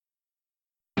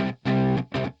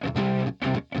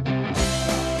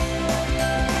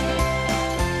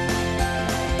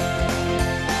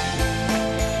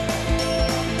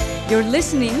You're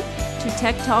listening to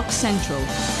Tech Talk Central.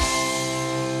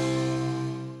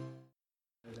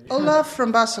 Hola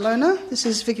from Barcelona. This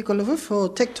is Vicky Colovo for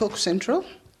Tech Talk Central.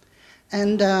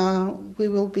 And we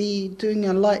will be doing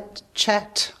a light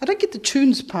chat. I don't get the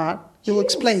tunes part. You'll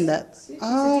explain that.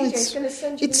 It's going to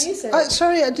send you the music.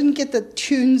 Sorry, I didn't get the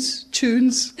tunes.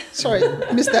 Sorry,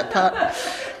 missed that part.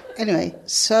 Anyway,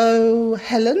 so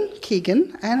Helen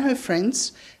Keegan and her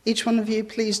friends, each one of you,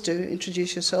 please do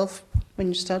introduce yourself when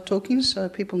you start talking so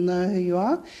people know who you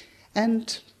are.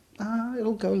 And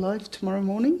it'll go live tomorrow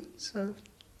morning. So,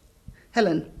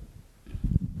 Helen.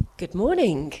 Good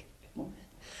morning.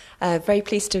 Very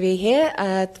pleased to be here.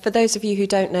 For those of you who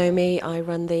don't know me, I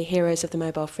run the Heroes of the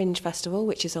Mobile Fringe Festival,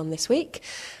 which is on this week,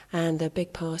 and a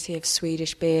big party of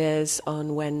Swedish beers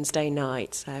on Wednesday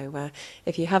night. So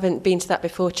if you haven't been to that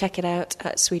before, check it out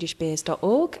at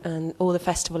swedishbeers.org, and all the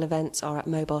festival events are at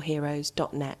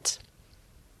mobileheroes.net.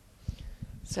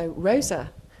 So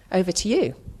Rosa, over to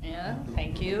you. Yeah,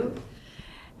 thank you.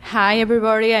 Hi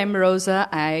everybody, I'm Rosa.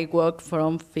 I work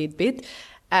from Fitbit.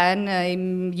 And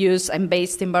I'm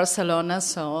based in Barcelona,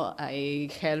 so I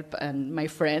help my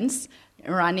friends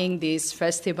running this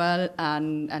festival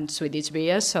and Swedish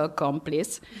beer, so come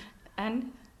please.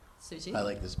 And Suji? I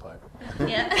like this part.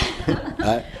 Yeah.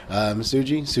 Hi, I'm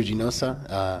Suji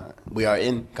Nosa. We are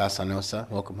in Casa Nosa.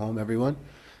 Welcome home, everyone.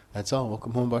 That's all.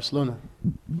 Welcome home, Barcelona.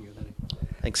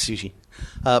 Thanks, Suji.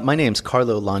 My name's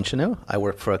Carlo Lanciano. I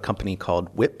work for a company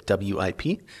called WIP,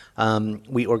 W-I-P.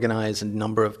 We organize a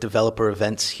number of developer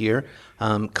events here.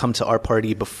 Come to our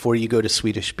party before you go to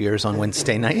Swedish Beers on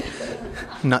Wednesday night.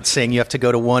 I'm not saying you have to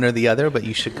go to one or the other, but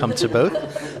you should come to both.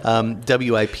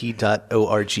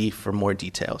 WIP.org for more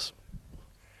details.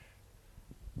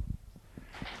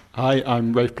 Hi,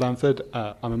 I'm Rafe Blanford.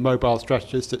 I'm a mobile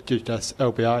strategist at Digitas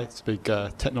LBI. It's a big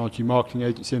technology marketing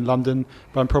agency in London,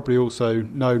 but I'm probably also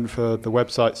known for the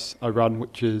websites I run,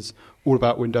 which is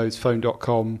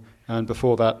allaboutwindowsphone.com, and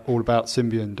before that,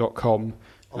 allaboutSymbian.com.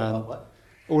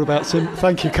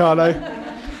 Thank you, Carlo.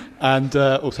 And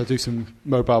also do some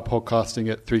mobile podcasting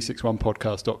at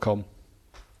 361podcast.com.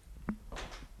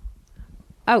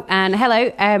 Oh, and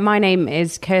hello, my name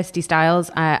is Kirsty Stiles.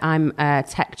 I'm a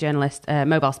tech journalist,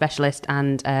 mobile specialist,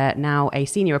 and now a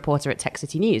senior reporter at Tech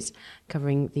City News,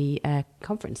 covering the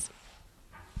conference.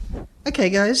 Okay,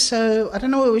 guys, so I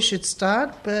don't know where we should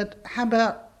start, but how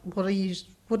about what do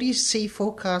you see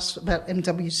forecasts about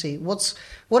MWC? What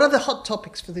are the hot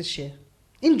topics for this year?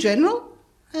 In general,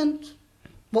 and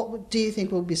what do you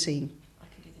think we'll be seeing?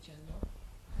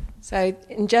 So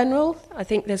in general, I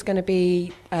think there's going to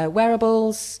be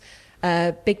wearables,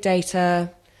 big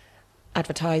data,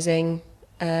 advertising,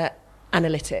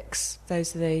 analytics.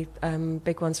 Those are the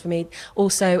big ones for me.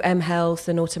 Also mHealth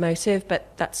and automotive,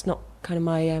 but that's not kind of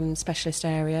my specialist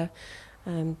area.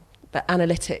 But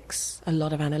analytics, a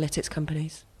lot of analytics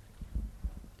companies.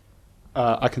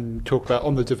 I can talk about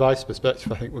on the device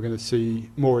perspective. I think we're going to see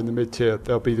more in the mid-tier.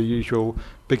 There'll be the usual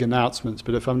big announcements,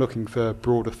 but if I'm looking for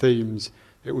broader themes,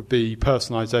 it would be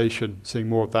personalization, seeing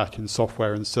more of that in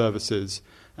software and services.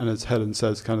 And as Helen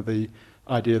says, kind of the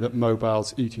idea that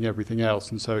mobile's eating everything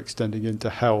else, and so extending into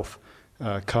health,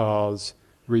 cars,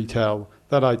 retail,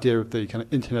 that idea of the kind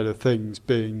of Internet of Things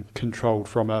being controlled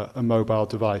from a mobile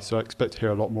device. So I expect to hear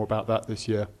a lot more about that this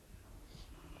year.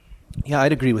 Yeah,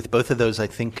 I'd agree with both of those. I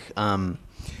think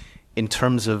in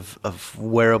terms of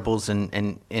wearables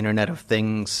and Internet of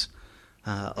Things,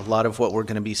 a lot of what we're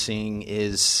going to be seeing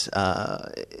is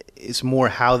more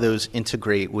how those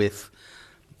integrate with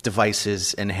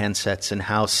devices and handsets, and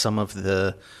how some of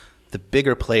the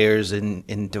bigger players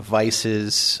in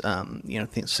devices,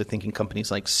 thinking companies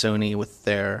like Sony with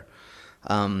their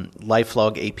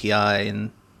LifeLog API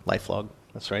and LifeLog.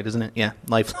 That's right, isn't it? Yeah,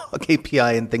 LifeLog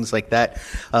API and things like that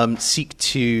seek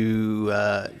to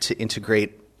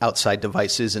integrate outside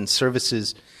devices and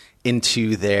services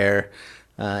into their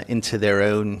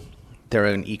own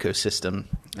ecosystem.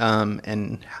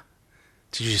 And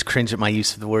did you just cringe at my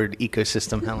use of the word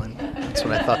ecosystem, Helen? That's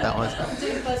what I thought that was.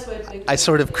 I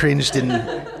sort of cringed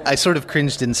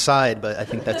inside, but I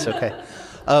think that's okay.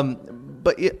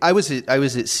 But I was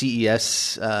at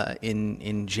CES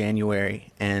in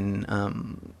January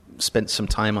and spent some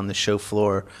time on the show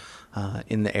floor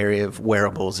in the area of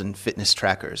wearables and fitness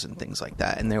trackers and things like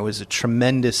that. And there was a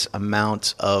tremendous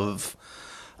amount of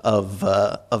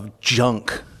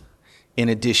junk, in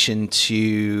addition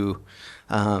to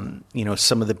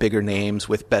some of the bigger names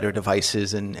with better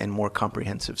devices and more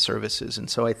comprehensive services. And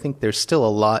so I think there's still a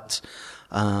lot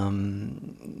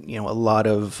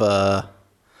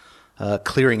of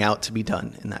clearing out to be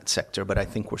done in that sector. But I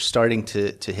think we're starting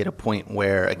to hit a point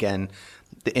where, again,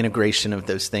 the integration of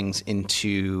those things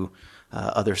into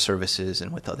other services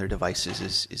and with other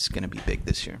devices is going to be big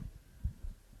this year.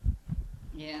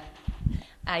 Yeah,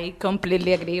 I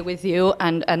completely agree with you,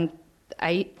 and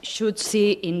I should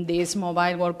see in this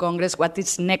Mobile World Congress what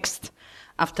is next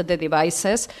after the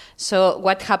devices. So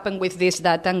what happened with this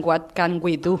data and what can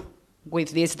we do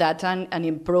with this data and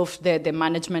improve the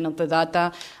management of the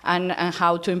data and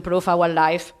how to improve our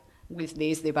life with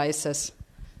these devices.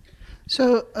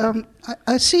 So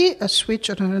I see a switch,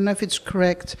 I don't know if it's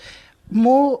correct,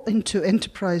 more into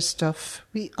enterprise stuff.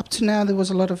 Up to now there was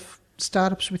a lot of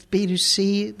startups with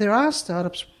B2C. There are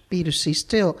startups B2C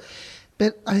still.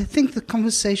 But I think the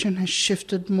conversation has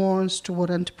shifted more as to what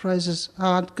enterprises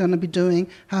are going to be doing,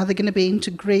 how they're going to be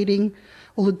integrating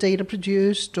all the data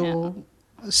produced or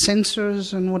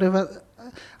sensors and whatever.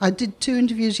 I did 2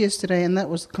 interviews yesterday, and that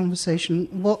was the conversation.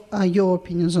 What are your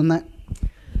opinions on that?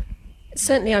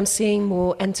 Certainly, I'm seeing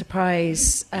more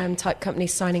enterprise type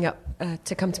companies signing up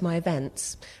to come to my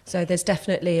events. So there's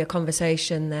definitely a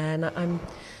conversation there. And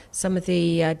some of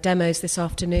the demos this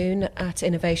afternoon at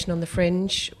Innovation on the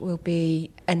Fringe will be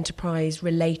enterprise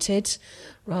related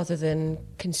rather than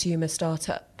consumer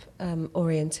startup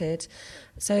oriented.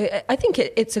 So I think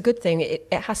it's a good thing.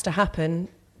 It has to happen.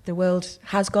 The world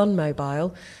has gone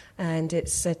mobile, and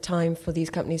it's a time for these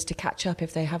companies to catch up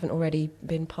if they haven't already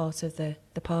been part of the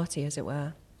party, as it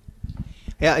were.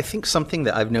 Yeah, I think something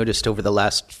that I've noticed over the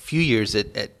last few years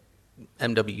at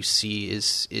MWC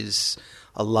is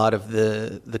a lot of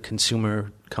the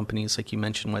consumer companies, like you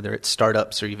mentioned, whether it's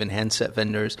startups or even handset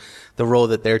vendors, the role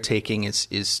that they're taking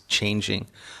is changing.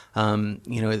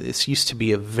 This used to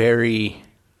be a very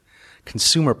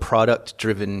consumer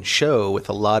product-driven show with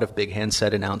a lot of big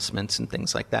handset announcements and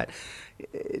things like that.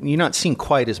 You're not seeing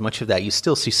quite as much of that. You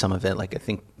still see some of it. Like I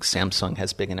think Samsung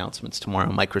has big announcements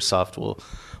tomorrow. Microsoft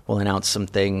will announce some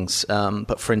things.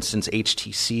 But for instance,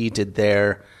 HTC did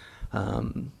their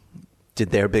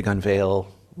big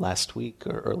unveil last week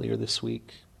or earlier this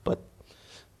week, but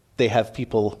they have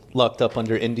people locked up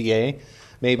under NDA,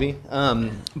 maybe.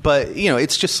 But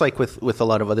it's just like with a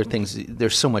lot of other things.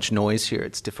 There's so much noise here.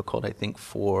 It's difficult, I think,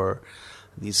 for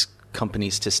these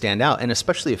companies to stand out, and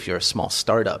especially if you're a small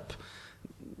startup,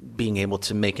 being able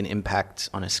to make an impact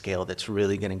on a scale that's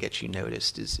really going to get you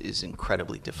noticed is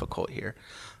incredibly difficult here.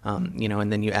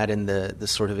 And then you add in the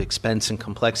sort of expense and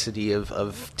complexity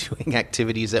of doing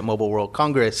activities at Mobile World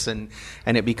Congress, and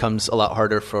it becomes a lot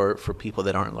harder for people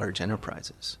that aren't large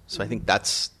enterprises. So I think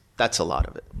that's a lot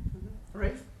of it.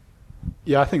 Rafe?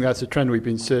 Yeah, I think that's a trend we've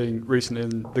been seeing recently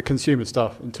in the consumer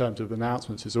stuff in terms of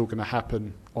announcements. Is all going to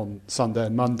happen on Sunday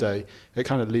and Monday. It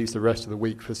kind of leaves the rest of the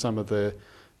week for some of the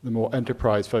more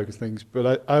enterprise-focused things.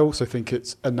 But I also think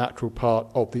it's a natural part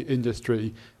of the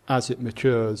industry as it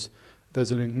matures.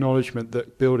 There's an acknowledgement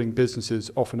that building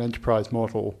businesses off an enterprise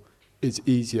model is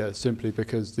easier simply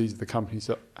because these are the companies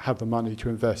that have the money to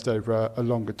invest over a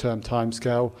longer-term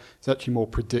timescale. It's actually more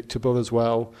predictable as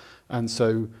well. And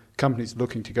so companies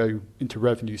looking to go into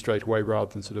revenue straight away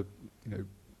rather than sort of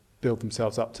build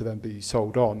themselves up to then be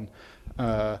sold on,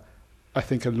 I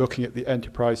think are looking at the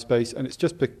enterprise space. And it's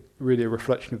just really a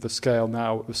reflection of the scale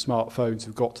now of smartphones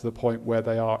have got to the point where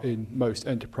they are in most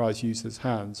enterprise users'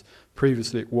 hands.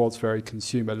 Previously, it was very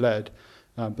consumer-led,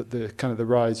 but the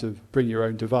rise of bring your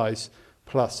own device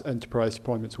plus enterprise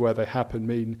deployments where they happen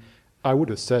mean I would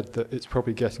have said that it's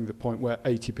probably getting to the point where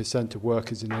 80% of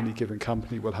workers in any given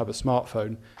company will have a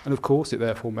smartphone, and of course it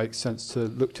therefore makes sense to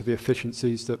look to the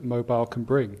efficiencies that mobile can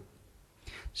bring.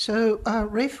 So,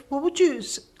 Rafe, what would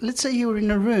let's say you were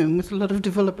in a room with a lot of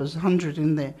developers, 100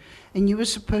 in there, and you were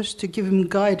supposed to give them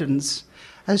guidance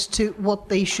as to what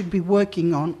they should be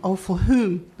working on or for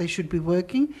whom they should be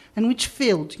working and which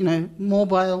field,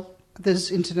 mobile, there's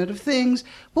Internet of Things.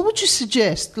 What would you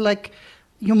suggest? Like,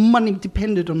 your money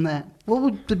depended on that. What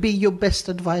would be your best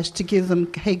advice to give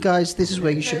them, hey guys, this is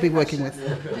where you should be working with?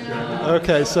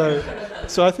 Okay, so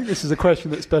I think this is a question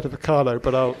that's better for Carlo,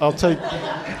 but I'll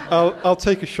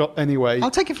take a shot anyway. I'll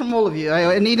take it from all of you.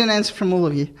 I need an answer from all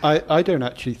of you. I don't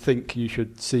actually think you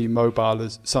should see mobile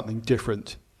as something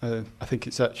different. I think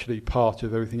it's actually part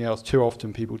of everything else. Too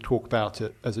often people talk about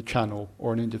it as a channel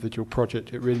or an individual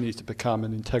project. It really needs to become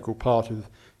an integral part of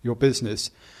your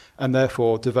business. And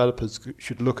therefore, developers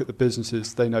should look at the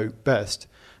businesses they know best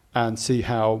and see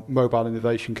how mobile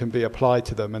innovation can be applied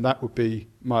to them. And that would be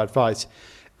my advice.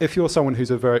 If you're someone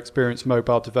who's a very experienced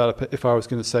mobile developer, if I was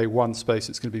going to say one space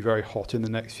that's going to be very hot in the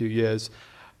next few years,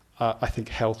 I think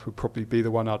health would probably be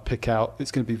the one I'd pick out.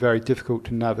 It's going to be very difficult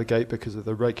to navigate because of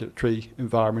the regulatory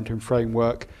environment and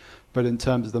framework. But in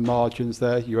terms of the margins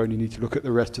there, you only need to look at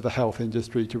the rest of the health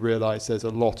industry to realise there's a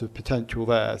lot of potential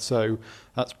there. So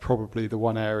that's probably the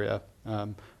one area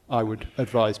I would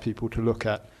advise people to look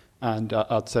at. And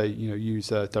I'd say,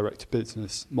 use a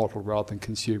direct-to-business model rather than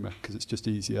consumer, because it's just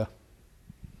easier.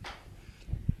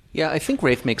 Yeah, I think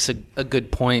Rafe makes a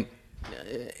good point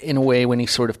in a way when he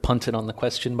sort of punted on the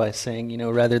question by saying,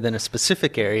 rather than a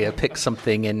specific area, pick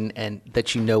something and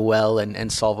that you know well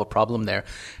and solve a problem there.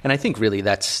 And I think really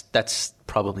that's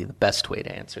probably the best way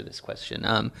to answer this question.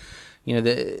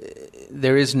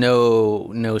 There is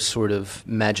no sort of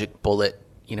magic bullet.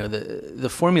 The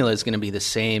formula is going to be the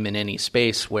same in any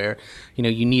space where,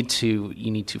 you need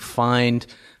to find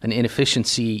an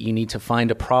inefficiency, you need to find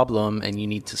a problem, and you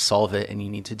need to solve it, and you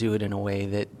need to do it in a way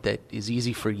that is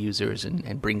easy for users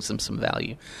and brings them some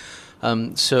value.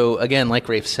 So again, like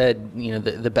Rafe said,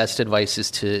 the best advice is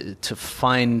to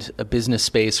find a business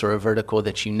space or a vertical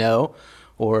that you know,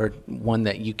 or one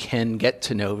that you can get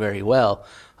to know very well,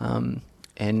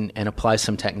 and apply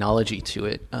some technology to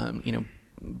it.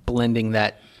 Blending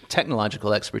that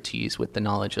technological expertise with the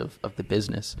knowledge of the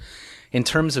business. In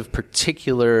terms of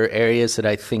particular areas that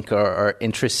I think are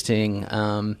interesting,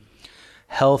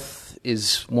 health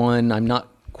is one. I'm not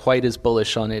quite as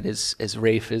bullish on it as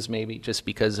Rafe is, maybe just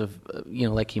because of,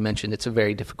 like you mentioned, it's a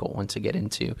very difficult one to get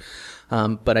into.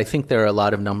 But I think there are a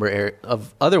lot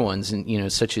of other ones,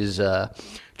 such as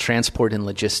transport and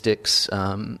logistics.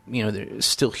 There's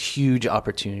still huge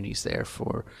opportunities there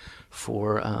for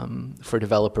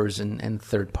developers and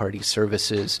third-party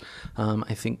services.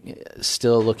 I think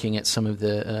still looking at some of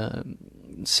the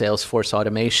Salesforce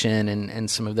automation and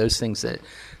some of those things that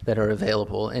are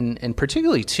available. And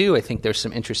particularly, too, I think there's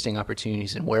some interesting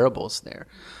opportunities in wearables there.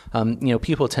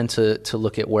 People tend to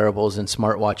look at wearables and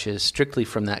smartwatches strictly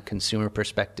from that consumer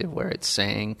perspective where it's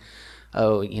saying,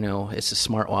 it's a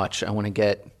smartwatch, I want to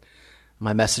get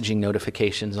my messaging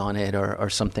notifications on it or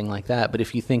something like that. But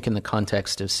if you think in the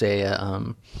context of, say,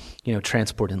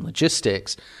 transport and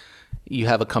logistics, you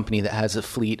have a company that has a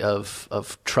fleet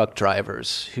of truck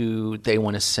drivers who they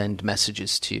want to send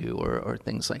messages to or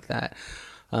things like that.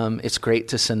 It's great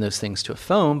to send those things to a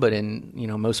phone, but in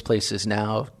most places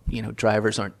now,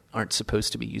 drivers aren't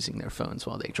supposed to be using their phones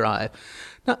while they drive.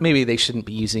 Not maybe they shouldn't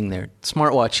be using their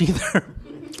smartwatch either.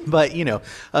 But,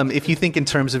 if you think in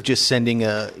terms of just sending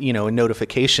a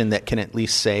notification that can at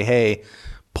least say, hey,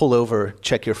 pull over,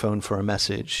 check your phone for a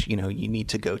message, you need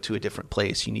to go to a different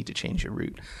place, you need to change your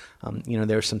route.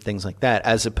 There are some things like that,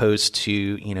 as opposed to,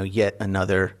 yet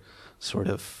another sort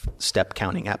of step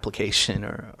counting application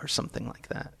or something like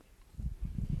that.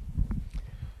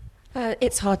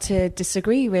 It's hard to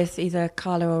disagree with either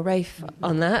Carla or Rafe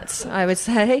on that, I would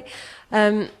say.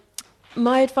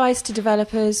 My advice to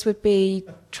developers would be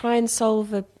try and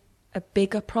solve a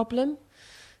bigger problem.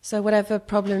 So whatever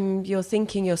problem you're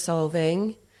thinking you're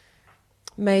solving,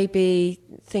 maybe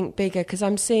think bigger, because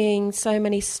I'm seeing so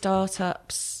many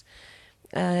startups,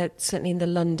 certainly in the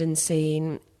London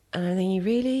scene, and I'm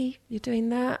thinking, you're doing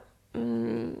that?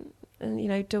 And,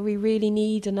 do we really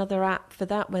need another app for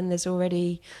that when there's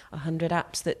already 100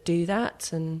 apps that do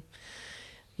that? And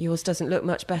yours doesn't look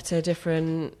much better,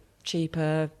 different,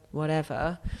 cheaper,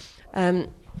 whatever.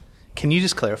 Can you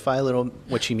just clarify a little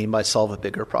what you mean by solve a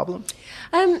bigger problem?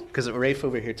 Because Rafe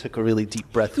over here took a really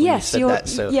deep breath when you said that.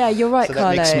 So, you're right, so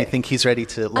Carlo. That makes me think he's ready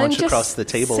to launch across the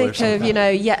table or something.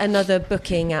 Of, yet another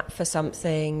booking app for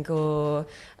something, or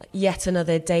yet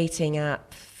another dating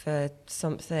app for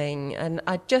something. And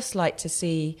I'd just like to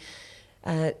see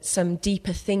some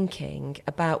deeper thinking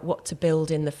about what to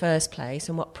build in the first place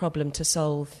and what problem to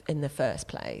solve in the first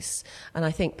place. And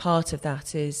I think part of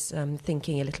that is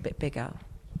thinking a little bit bigger.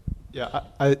 Yeah,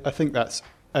 I think that's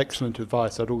excellent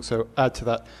advice. I'd also add to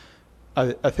that,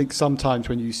 I think sometimes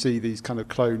when you see these kind of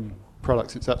clone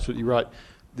products, it's absolutely right.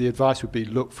 The advice would be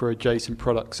look for adjacent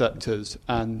product sectors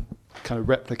and kind of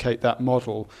replicate that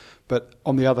model. But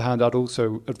on the other hand, I'd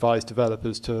also advise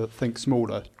developers to think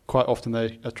smaller. Quite often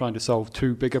they are trying to solve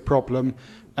too big a problem,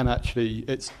 and actually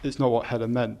it's not what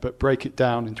Helen meant, but break it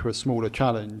down into a smaller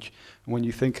challenge. And when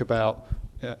you think about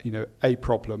a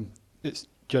problem, it's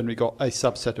generally got a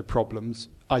subset of problems,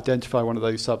 identify one of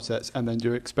those subsets and then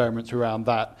do experiments around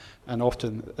that. And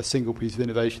often a single piece of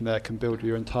innovation there can build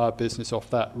your entire business off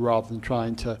that, rather than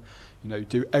trying to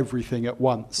do everything at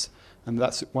once. And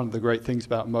that's one of the great things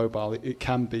about mobile. It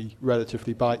can be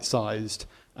relatively bite-sized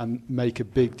and make a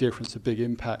big difference, a big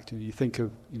impact. And you think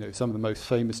of some of the most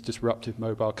famous disruptive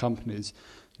mobile companies,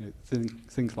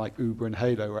 things like Uber and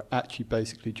Halo are actually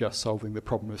basically just solving the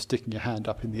problem of sticking your hand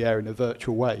up in the air in a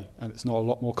virtual way, and it's not a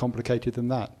lot more complicated than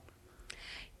that.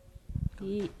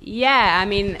 Yeah, I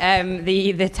mean,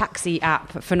 the taxi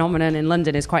app phenomenon in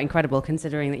London is quite incredible,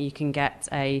 considering that you can get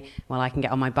I can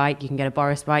get on my bike, you can get a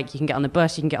Boris bike, you can get on the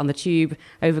bus, you can get on the tube,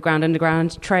 overground,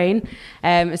 underground train.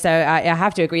 So I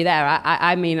have to agree there.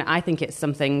 I mean, I think it's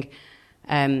something.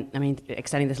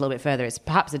 Extending this a little bit further, it's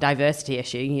perhaps a diversity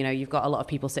issue. You know, you've got a lot of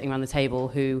people sitting around the table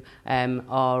who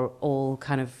are all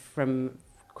kind of from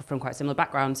quite similar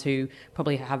backgrounds, who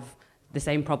probably have the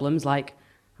same problems, like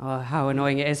how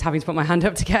annoying it is having to put my hand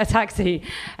up to get a taxi.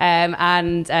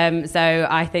 So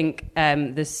I think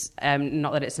this,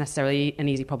 not that it's necessarily an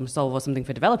easy problem to solve or something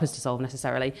for developers to solve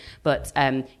necessarily, but,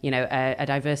 a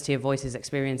diversity of voices,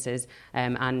 experiences,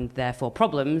 and therefore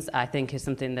problems, I think is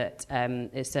something that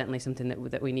is certainly something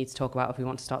that we need to talk about if we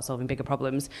want to start solving bigger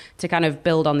problems. To kind of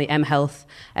build on the mHealth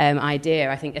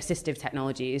idea, I think assistive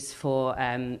technologies for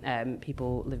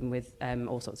people living with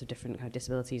all sorts of different kind of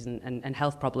disabilities and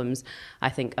health problems, I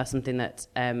think are something that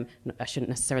shouldn't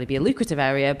necessarily be a lucrative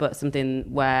area, but something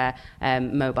where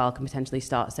mobile can potentially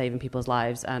start saving people's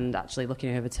lives, and actually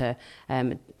looking over to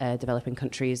developing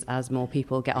countries as more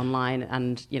people get online,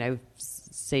 and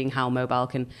seeing how mobile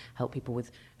can help people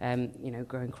with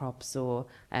growing crops or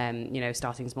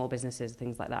starting small businesses,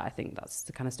 things like that. I think that's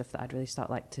the kind of stuff that I'd really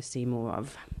like to see more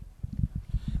of.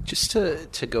 Just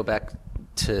to go back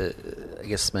to, I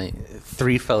guess, my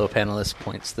three fellow panelists'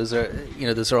 points. Those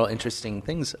are all interesting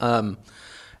things. And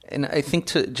I think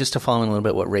to follow in a little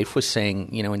bit what Rafe was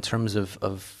saying, in terms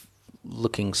of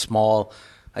looking small,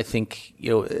 I think,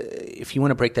 if you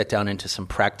want to break that down into some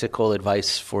practical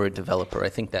advice for a developer, I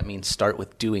think that means start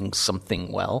with doing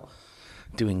something well,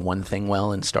 doing one thing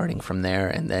well and starting from there,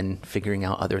 and then figuring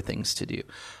out other things to do.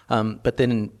 But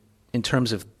then in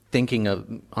terms of thinking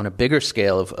on a bigger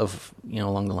scale of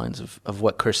along the lines of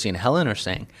what Kirsty and Helen are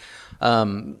saying,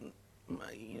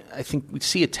 I think we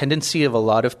see a tendency of a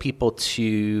lot of people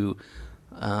to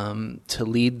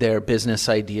lead their business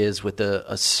ideas with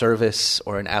a service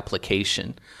or an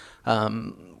application,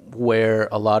 where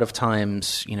a lot of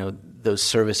times those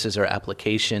services or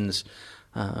applications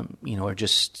are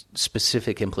just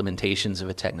specific implementations of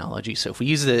a technology. So if we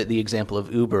use the example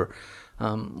of Uber,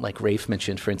 like Rafe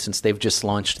mentioned, for instance, they've just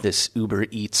launched this Uber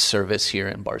Eats service here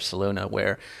in Barcelona,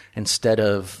 where instead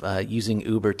of using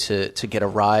Uber to get a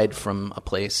ride from a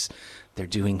place, they're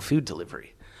doing food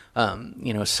delivery.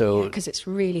 Because it's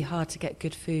really hard to get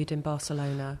good food in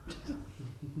Barcelona.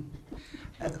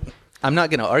 I'm not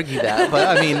going to argue that,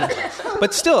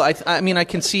 but still, I mean, I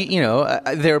can see,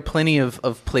 there are plenty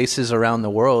of places around the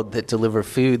world that deliver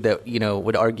food that,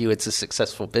 would argue it's a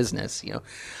successful business,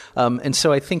 and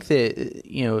so I think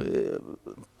that,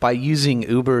 by using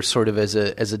Uber sort of as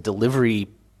a delivery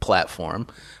platform,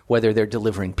 whether they're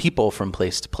delivering people from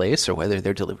place to place, or whether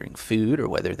they're delivering food, or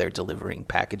whether they're delivering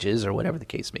packages, or whatever the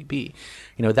case may be,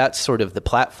 that's sort of the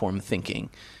platform thinking.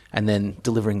 And then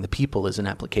delivering the people is an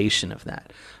application of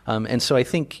that. And so I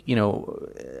think,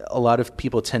 a lot of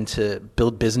people tend to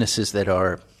build businesses that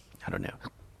are,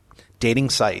 dating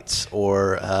sites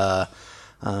or,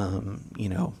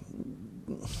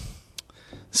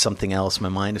 something else. My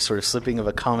mind is sort of slipping of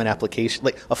a common application,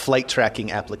 like a flight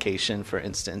tracking application, for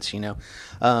instance, We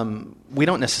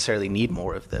don't necessarily need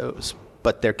more of those,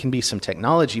 but there can be some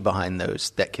technology behind those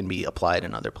that can be applied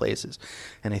in other places.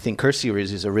 And I think Kirsty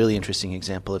is a really interesting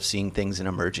example of seeing things in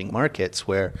emerging markets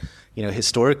where,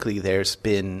 historically there's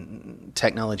been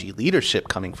technology leadership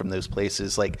coming from those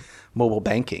places, like mobile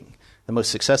banking. The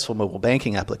most successful mobile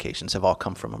banking applications have all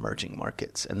come from emerging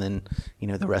markets. And then,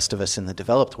 the rest of us in the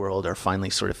developed world are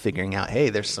finally sort of figuring out, hey,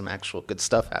 there's some actual good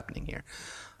stuff happening here.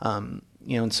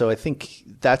 And so I think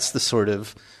that's the sort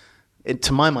of,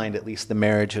 to my mind, at least, the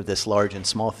marriage of this large and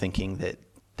small thinking that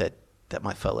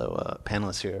my fellow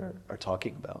panelists here are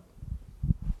talking about.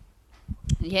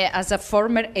 Yeah, as a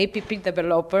former APP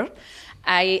developer,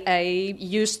 I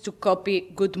used to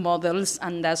copy good models,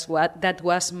 and that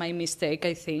was my mistake,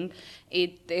 I think.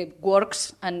 It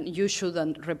works, and you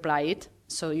shouldn't reply it,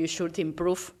 so you should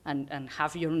improve and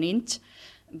have your niche.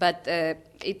 But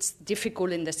it's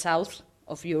difficult in the south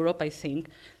of Europe, I think,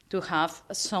 to have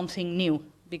something new,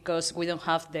 because we don't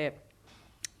have the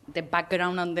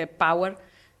background and the power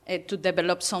to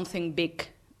develop something big.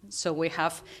 So we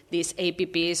have these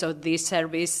APPs or these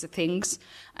service things,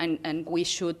 and we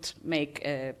should make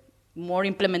more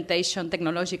implementation,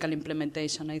 technological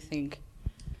implementation, I think.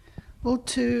 Well,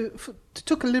 to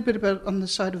talk a little bit about on the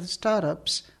side of the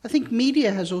startups, I think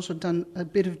media has also done a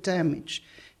bit of damage,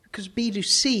 because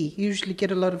B2C usually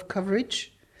get a lot of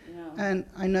coverage. And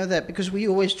I know that because we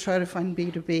always try to find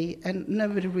B2B, and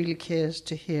nobody really cares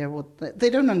to hear what they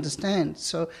don't understand.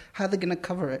 So how are they going to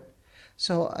cover it?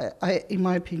 So, in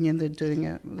my opinion, they're doing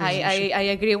it. I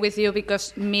agree with you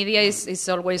because media is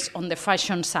always on the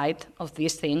fashion side of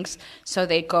these things. So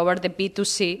they cover the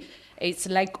B2C. It's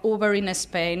like Uber in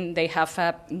Spain. They have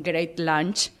a great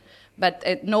lunch, but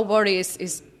nobody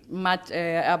is much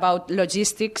about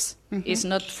logistics. It's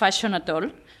not fashion at all.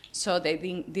 So they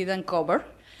didn't cover.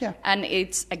 Yeah. And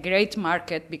it's a great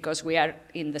market because we are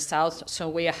in the south, so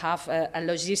we have a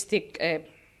logistic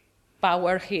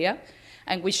power here,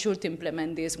 and we should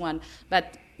implement this one.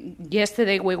 But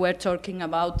yesterday we were talking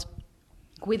about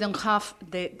we don't have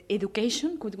the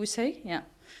education, could we say? Yeah,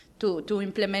 to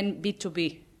implement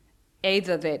B2B,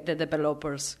 either the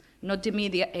developers, not the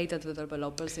media, either the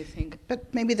developers, I think.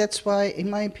 But maybe that's why, in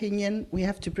my opinion, we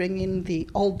have to bring in the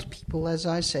old people, as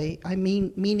I say.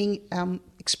 Meaning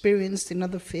experienced in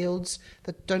other fields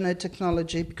that don't know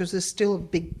technology, because there's still a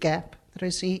big gap that I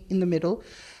see in the middle.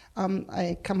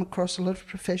 I come across a lot of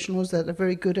professionals that are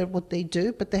very good at what they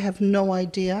do, but they have no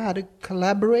idea how to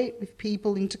collaborate with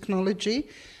people in technology,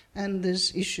 and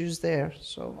there's issues there.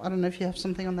 So I don't know if you have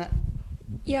something on that.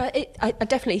 Yeah, I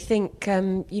definitely think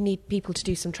you need people to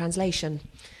do some translation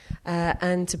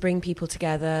and to bring people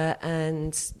together,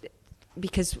 and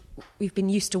because we've been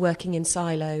used to working in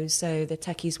silos, so the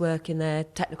techies work in their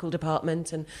technical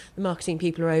department and the marketing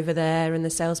people are over there and the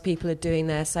salespeople are doing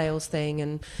their sales thing,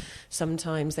 and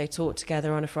sometimes they talk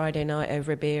together on a Friday night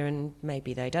over a beer and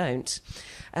maybe they don't.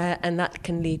 And that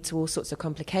can lead to all sorts of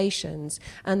complications.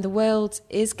 And the world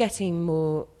is getting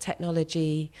more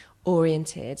technology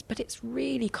oriented, but it's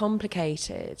really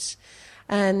complicated.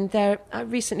 And I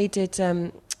recently did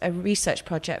a research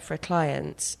project for a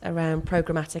client around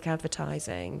programmatic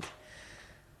advertising.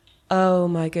 Oh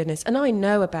my goodness! And I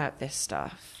know about this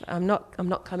stuff. I'm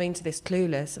not coming to this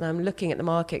clueless, and I'm looking at the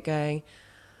market going,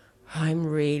 I'm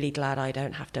really glad I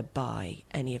don't have to buy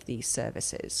any of these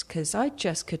services, because I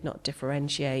just could not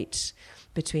differentiate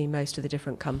between most of the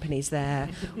different companies there,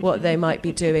 what they might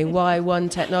be doing, why one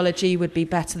technology would be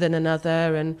better than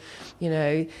another, and,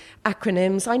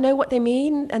 acronyms. I know what they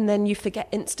mean, and then you forget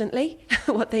instantly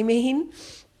what they mean.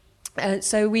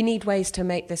 So we need ways to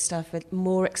make this stuff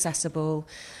more accessible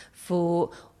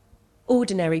for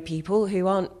ordinary people who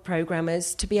aren't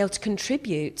programmers to be able to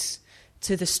contribute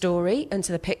to the story and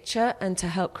to the picture and to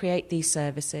help create these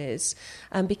services.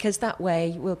 Because that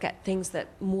way we'll get things that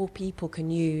more people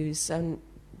can use and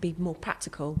be more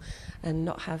practical and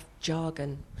not have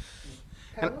jargon.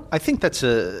 And I think that's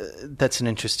an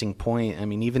interesting point. I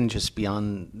mean, even just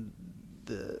beyond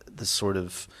the sort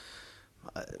of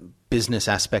business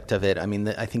aspect of it, I mean,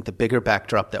 I think the bigger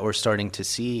backdrop that we're starting to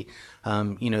see,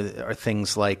 are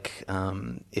things like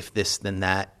If This Then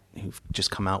That, who've just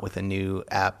come out with a new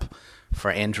app for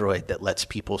Android that lets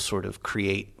people sort of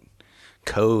create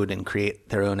code and create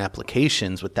their own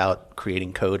applications without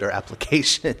creating code or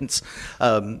applications.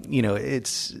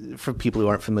 It's, for people who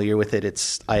aren't familiar with it,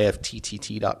 it's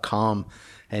ifttt.com,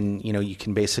 and you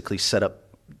can basically set up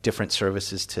different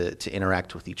services to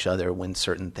interact with each other when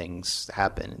certain things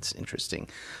happen. It's interesting.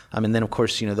 And then of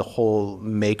course, the whole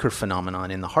maker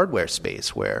phenomenon in the hardware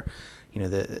space, where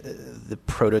the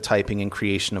prototyping and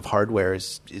creation of hardware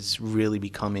is really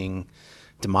becoming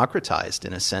democratized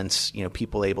in a sense.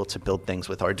 People able to build things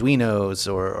with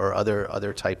Arduinos or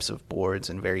other types of boards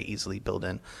and very easily build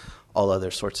in all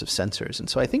other sorts of sensors. And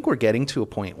so I think we're getting to a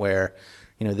point where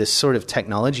this sort of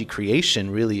technology creation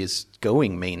really is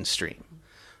going mainstream.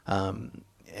 And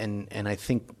I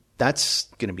think that's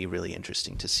going to be really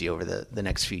interesting to see over the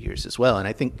next few years as well. And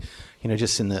I think,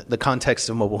 just in the context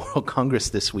of Mobile World Congress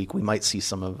this week, we might see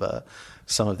some of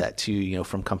that too,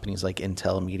 from companies like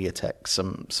Intel, MediaTek,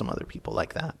 some other people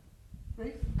like that.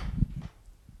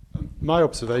 My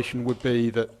observation would be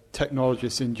that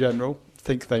technologists in general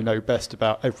think they know best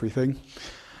about everything.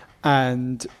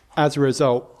 And as a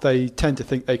result, they tend to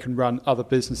think they can run other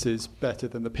businesses better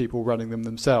than the people running them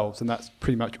themselves. And that's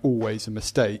pretty much always a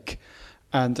mistake.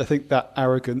 And I think that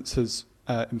arrogance has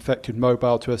infected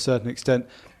mobile to a certain extent.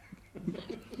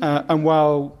 And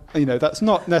while that's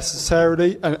not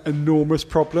necessarily an enormous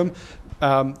problem,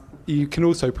 you can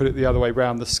also put it the other way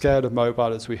around. The scale of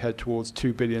mobile as we head towards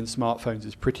 2 billion smartphones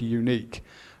is pretty unique.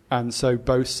 And so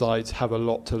both sides have a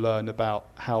lot to learn about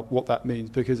what that means,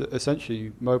 because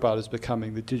essentially mobile is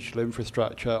becoming the digital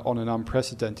infrastructure on an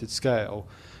unprecedented scale.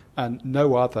 And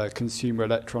no other consumer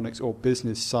electronics or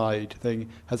business side thing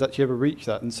has actually ever reached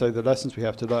that. And so the lessons we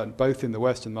have to learn, both in the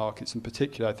Western markets, in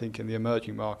particular, I think in the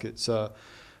emerging markets, are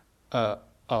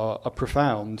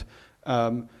profound.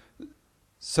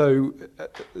 So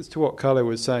as to what Carlo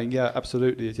was saying, yeah,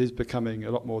 absolutely, it is becoming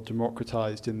a lot more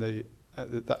democratized in the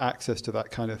access to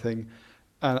that kind of thing.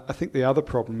 And I think the other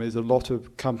problem is a lot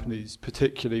of companies,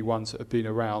 particularly ones that have been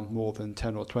around more than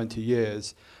 10 or 20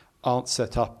 years, aren't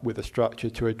set up with a structure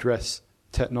to address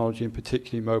technology, and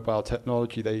particularly mobile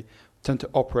technology. They tend to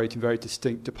operate in very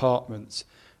distinct departments.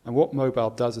 And what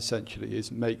mobile does essentially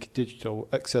is make digital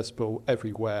accessible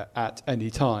everywhere at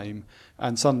any time.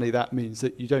 And suddenly that means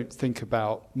that you don't think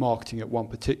about marketing at one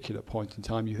particular point in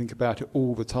time. You think about it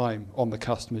all the time on the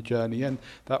customer journey. And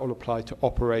that will apply to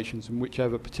operations in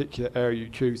whichever particular area you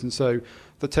choose. And so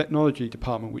the technology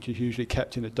department, which is usually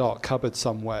kept in a dark cupboard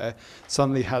somewhere,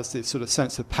 suddenly has this sort of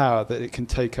sense of power that it can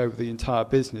take over the entire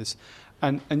business.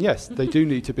 And yes, they do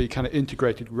need to be kind of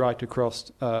integrated right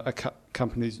across a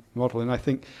company's model. And I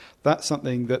think that's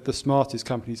something that the smartest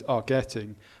companies are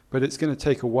getting. But it's going to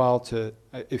take a while to,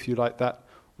 if you like that,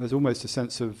 there's almost a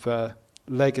sense of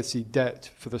legacy debt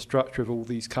for the structure of all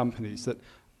these companies that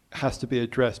has to be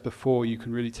addressed before you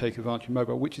can really take advantage of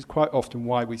mobile, which is quite often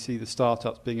why we see the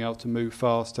startups being able to move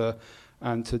faster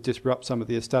and to disrupt some of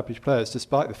the established players,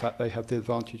 despite the fact they have the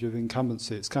advantage of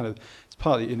incumbency. It's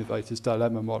partly innovator's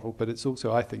dilemma model, but it's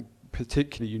also, I think,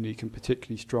 particularly unique and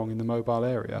particularly strong in the mobile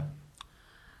area.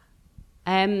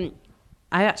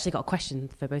 I actually got a question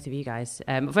for both of you guys.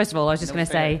 First of all, I was just going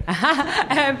to say,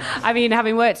 I mean,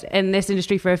 having worked in this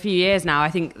industry for a few years now, I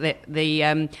think that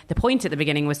the point at the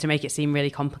beginning was to make it seem really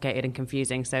complicated and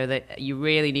confusing, so that you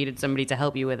really needed somebody to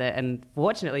help you with it. And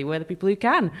fortunately, we're the people who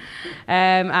can.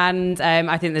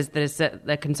 I think there's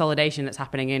the consolidation that's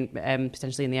happening in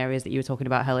potentially in the areas that you were talking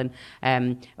about, Helen,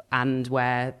 and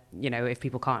where, you know, if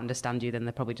people can't understand you, then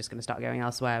they're probably just going to start going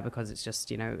elsewhere, because it's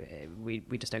just, you know, we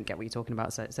just don't get what you're talking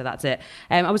about. So that's it.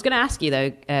 I was going to ask you,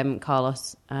 though,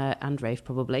 Carlos and Rafe,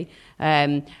 probably,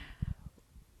 the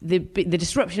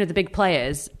disruption of the big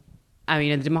players, I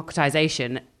mean, and the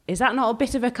democratization, is that not a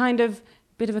bit of a kind of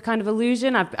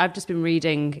illusion? I've just been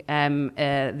reading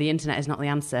The Internet is Not the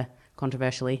Answer,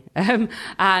 controversially, and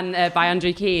by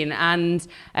Andrew Keen, and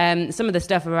some of the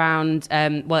stuff around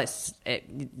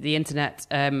the internet,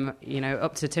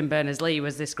 up to Tim Berners-Lee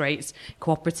was this great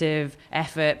cooperative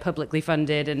effort, publicly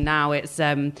funded, and now it's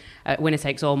a winner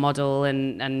takes all model,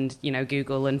 and you know,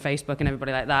 Google and Facebook and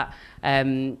everybody like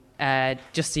that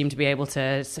just seem to be able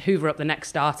to hoover up the next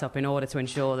startup in order to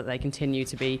ensure that they continue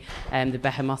to be the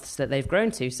behemoths that they've grown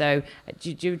to. So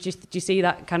do you see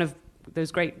that kind of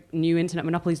those great new internet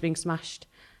monopolies being smashed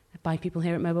by people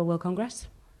here at Mobile World Congress?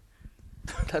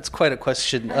 That's quite a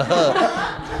question.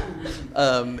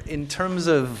 In terms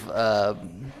of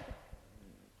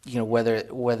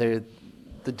whether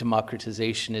the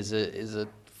democratization is a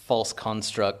false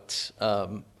construct,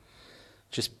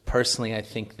 just personally, I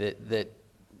think that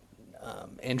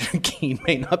Andrew Keen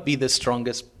may not be the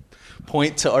strongest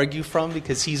point to argue from,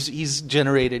 because he's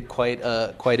generated quite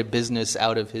a business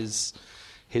out of his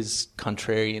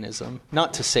contrarianism.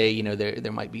 Not to say, you know,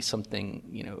 there might be something,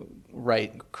 you know,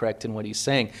 correct in what he's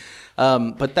saying.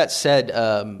 But that said,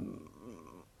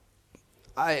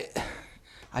 I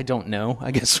don't know,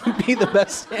 I guess would be the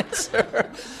best answer.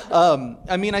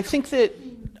 I mean, I think that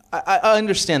I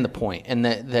understand the point, and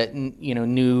that you know,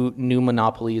 new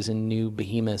monopolies and new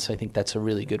behemoths, I think that's a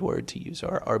really good word to use,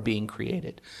 are being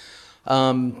created.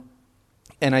 And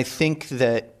I think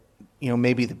that, you know,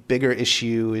 maybe the bigger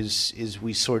issue is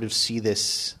we sort of see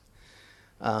this,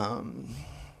 kind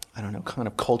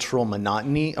of cultural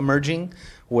monotony emerging,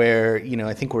 where, you know,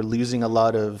 I think we're losing a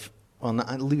lot of, well,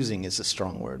 not losing is a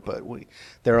strong word, but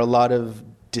there are a lot of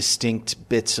distinct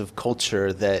bits of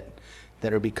culture that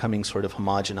are becoming sort of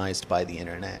homogenized by the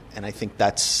internet, and I think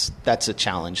that's a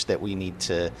challenge that we need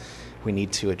to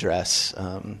address.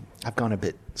 I've gone a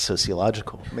bit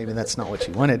sociological. Maybe that's not what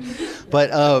you wanted,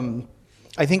 but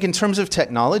I think in terms of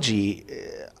technology,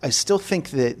 I still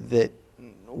think that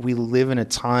we live in a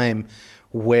time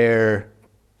where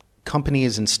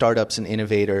companies and startups and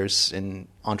innovators and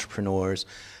entrepreneurs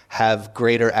have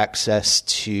greater access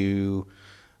to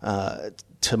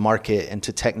market and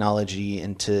to technology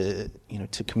and to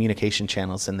communication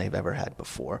channels than they've ever had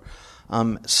before.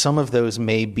 Some of those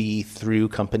may be through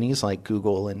companies like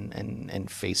Google and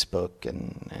Facebook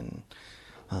and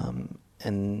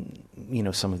you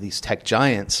know, some of these tech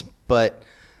giants. But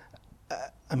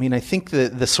I mean, I think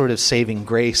the sort of saving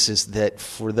grace is that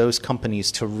for those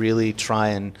companies to really try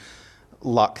and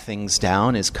lock things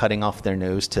down is cutting off their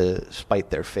nose to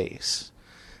spite their face.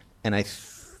 And I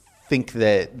think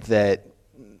that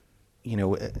you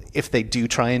know, if they do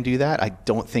try and do that, I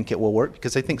don't think it will work,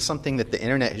 because I think something that the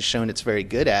internet has shown it's very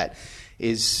good at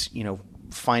is, you know,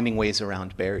 finding ways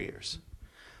around barriers.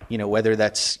 You know, whether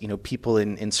that's, you know, people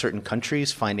in certain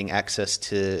countries finding access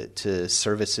to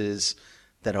services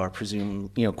that are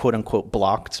presumed, quote unquote,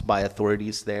 blocked by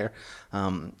authorities there.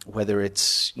 Whether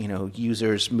it's,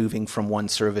 users moving from one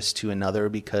service to another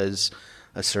because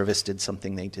a service did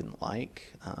something they didn't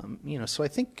like. So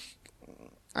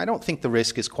I don't think the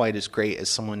risk is quite as great as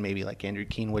someone maybe like Andrew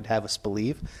Keen would have us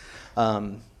believe.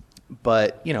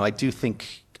 But I do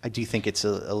think it's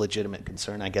a legitimate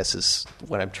concern, I guess, is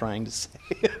what I'm trying to say.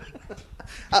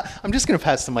 I'm just going to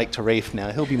pass the mic to Rafe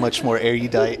now. He'll be much more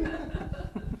erudite.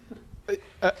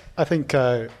 I think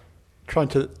trying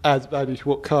to add value to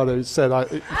what Carlo said,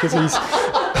 because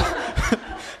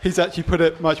he's actually put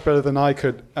it much better than I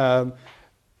could. I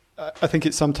think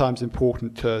it's sometimes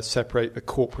important to separate the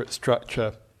corporate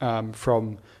structure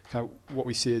from kind of what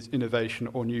we see as innovation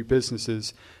or new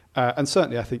businesses. And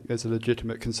certainly I think there's a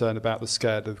legitimate concern about the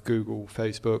scale of Google,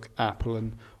 Facebook, Apple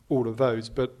and all of those.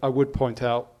 But I would point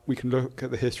out we can look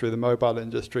at the history of the mobile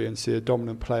industry and see a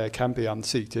dominant player can be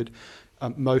unseated.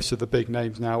 Most of the big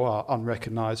names now are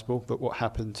unrecognisable. Look what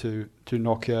happened to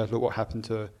Nokia, look what happened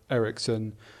to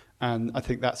Ericsson. And I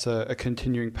think that's a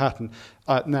continuing pattern.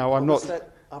 Now, I'm not...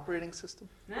 that operating system?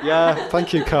 Yeah,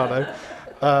 thank you, Carlo.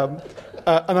 And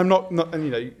I'm not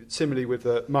similarly with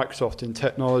Microsoft in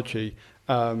technology,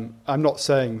 I'm not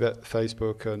saying that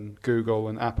Facebook and Google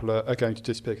and Apple are going to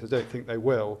disappear, because I don't think they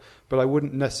will, but I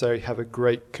wouldn't necessarily have a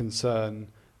great concern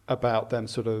about them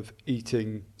sort of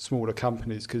eating smaller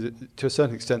companies, because to a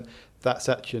certain extent that's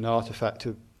actually an artifact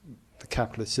of the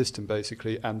capitalist system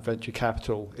basically, and venture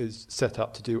capital is set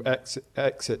up to do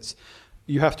exits.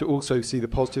 You have to also see the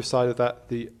positive side of that.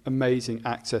 The amazing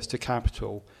access to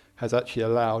capital has actually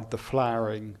allowed the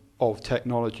flowering of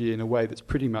technology in a way that's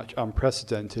pretty much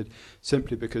unprecedented,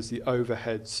 simply because the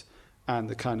overheads and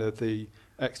the kind of the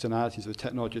externalities of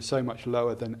technology are so much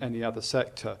lower than any other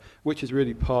sector, which is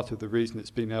really part of the reason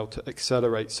it's been able to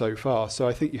accelerate so far. So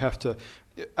I think you have to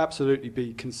absolutely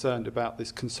be concerned about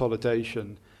this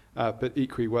consolidation, but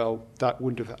equally well, that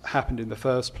wouldn't have happened in the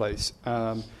first place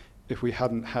if we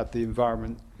hadn't had the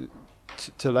environment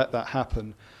to let that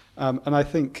happen. And I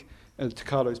think, to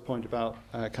Carlo's point about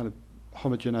kind of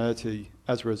homogeneity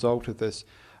as a result of this,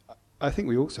 I think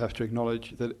we also have to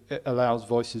acknowledge that it allows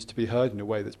voices to be heard in a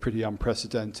way that's pretty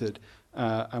unprecedented.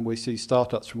 And we see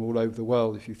startups from all over the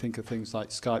world. If you think of things like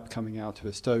Skype coming out of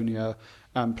Estonia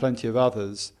and plenty of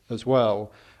others as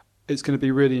well, it's going to be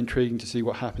really intriguing to see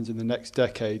what happens in the next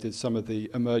decade as some of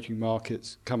the emerging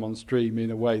markets come on stream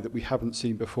in a way that we haven't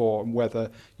seen before, and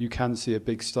whether you can see a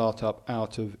big startup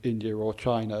out of India or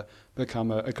China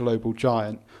become a global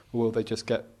giant, or will they just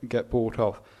get bought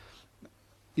off?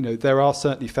 There are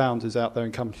certainly founders out there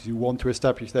in companies who want to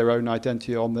establish their own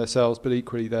identity on themselves, but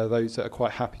equally there are those that are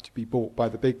quite happy to be bought by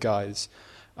the big guys.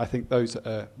 I think those that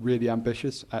are really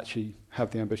ambitious actually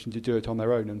have the ambition to do it on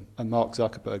their own, and Mark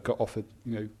Zuckerberg got offered,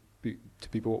 to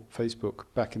be bought Facebook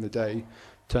back in the day,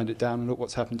 turned it down, and look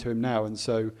what's happened to him now. And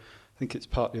so I think it's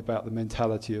partly about the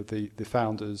mentality of the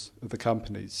founders of the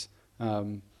companies.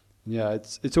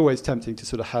 It's always tempting to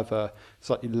sort of have a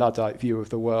slightly Luddite view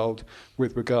of the world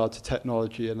with regard to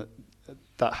technology, and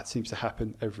that seems to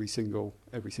happen every single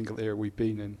era we've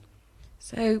been in.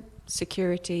 So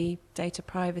security, data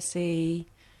privacy.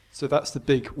 So that's the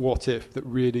big what if that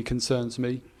really concerns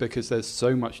me, because there's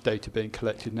so much data being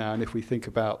collected now, and if we think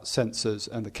about sensors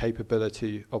and the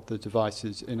capability of the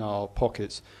devices in our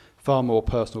pockets, far more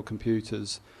personal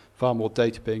computers, far more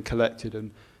data being collected,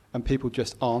 and people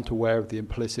just aren't aware of the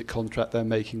implicit contract they're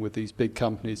making with these big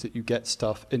companies, that you get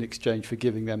stuff in exchange for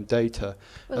giving them data.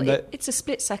 Well, it's a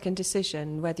split-second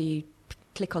decision whether you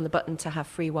click on the button to have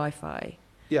free Wi-Fi.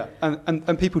 Yeah,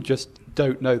 and people just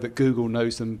don't know that Google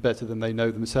knows them better than they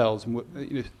know themselves.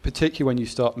 And particularly when you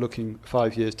start looking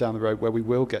 5 years down the road, where we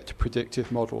will get to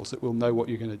predictive models that will know what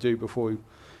you're going to do before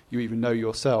you even know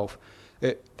yourself,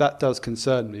 that does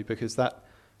concern me, because that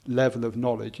level of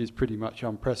knowledge is pretty much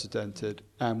unprecedented,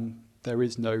 and there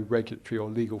is no regulatory or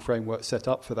legal framework set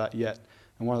up for that yet.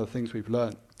 And one of the things we've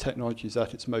learned, technology is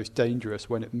at its most dangerous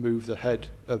when it moves ahead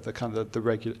of the kind of the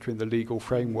regulatory and the legal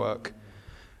framework.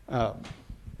 I'll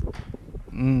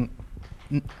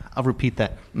repeat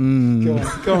that.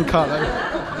 Go on, Carlo.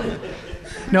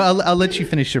 No, I'll let you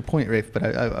finish your point, Rafe, but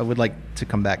I would like to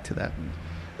come back to that.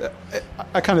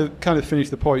 I kind of finished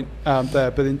the point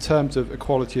there, but in terms of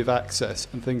equality of access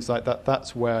and things like that,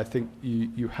 that's where I think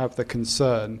you have the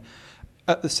concern.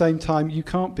 At the same time, you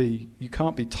can't be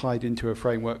tied into a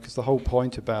framework, because the whole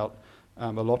point about a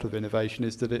lot of innovation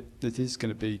is that it is going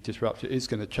to be disruptive, it is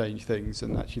going to change things,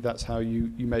 and actually that's how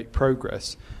you make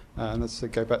progress. And let's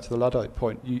go back to the Luddite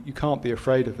point. You can't be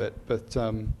afraid of it, but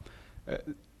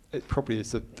it probably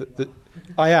is that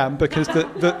I am, because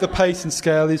the pace and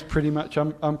scale is pretty much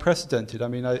unprecedented. I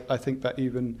mean, I think that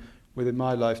even within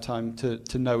my lifetime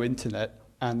to know internet,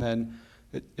 and then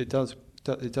it does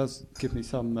give me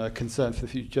some concern for the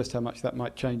future, just how much that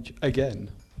might change again.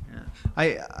 Yeah.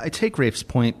 I take Rafe's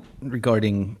point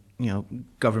regarding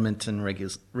government and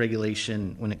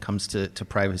regulation when it comes to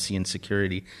privacy and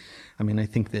security. I mean, I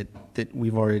think that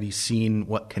we've already seen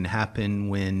what can happen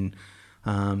when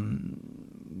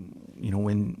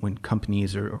when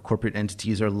companies or corporate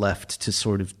entities are left to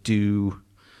sort of do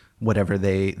whatever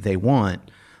they want,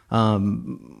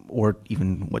 or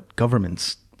even what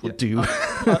governments will do.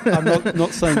 I'm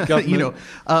not saying government.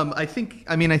 I think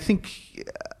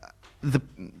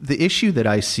the issue that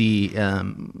I see,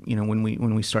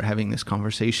 when we start having this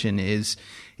conversation is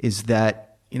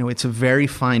that it's a very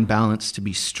fine balance to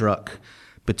be struck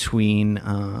between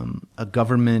a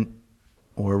government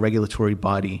or a regulatory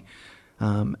body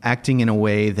acting in a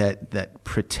way that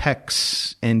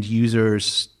protects end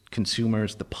users,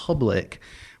 consumers, the public,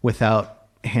 without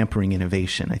hampering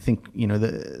innovation. I think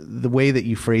the way that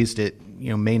you phrased it,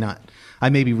 I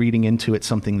may be reading into it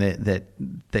something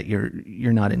that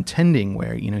you're not intending,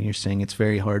 where you're saying it's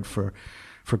very hard for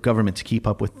government to keep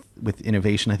up with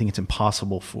innovation. I think it's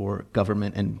impossible for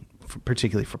government and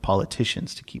particularly for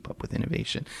politicians to keep up with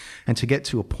innovation, and to get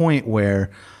to a point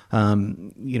where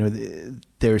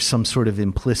there's some sort of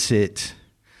implicit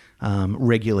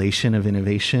regulation of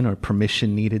innovation or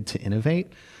permission needed to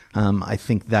innovate. I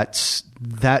think that's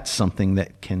something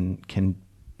that can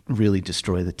really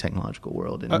destroy the technological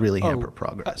world and really hamper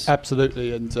progress.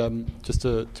 Absolutely, and just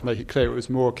to make it clear, it was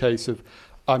more a case of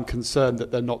I'm concerned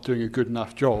that they're not doing a good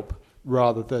enough job,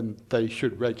 rather than they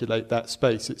should regulate that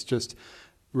space. It's just,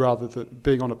 rather than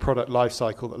being on a product life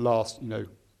cycle that lasts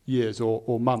years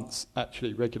or months,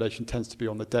 actually regulation tends to be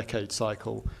on the decade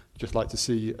cycle. Just like to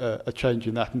see a change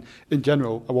in that. And in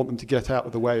general, I want them to get out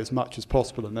of the way as much as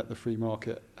possible and let the free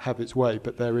market have its way.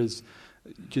 But there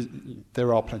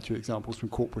are plenty of examples from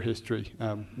corporate history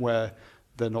where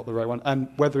they're not the right one. And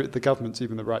whether the government's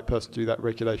even the right person to do that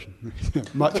regulation,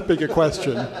 much bigger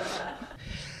question.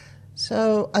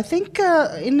 So I think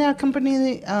in our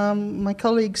company, my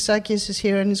colleague Sakis is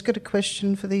here and he's got a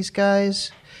question for these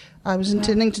guys. I was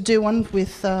intending to do one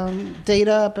with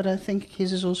data, but I think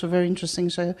his is also very interesting.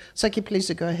 So, Saki,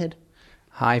 please go ahead.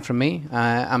 Hi from me.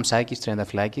 I'm Sakis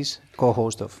Trendaflakis,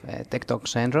 co-host of Tech Talk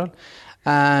Central,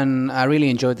 and I really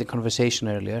enjoyed the conversation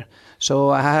earlier. So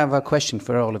I have a question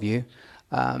for all of you.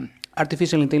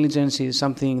 Artificial intelligence is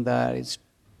something that is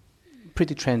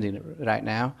pretty trendy right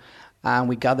now, and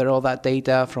we gather all that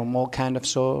data from all kind of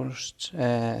sources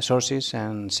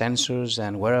and sensors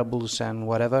and wearables and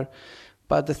whatever.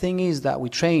 But the thing is that we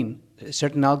train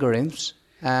certain algorithms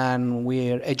and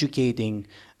we're educating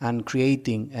and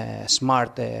creating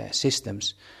smart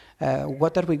systems.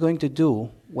 What are we going to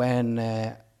do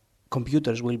when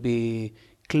computers will be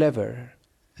clever,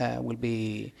 will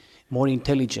be more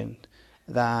intelligent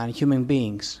than human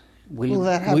beings? Will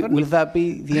that happen? Will that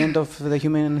be the end of the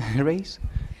human race?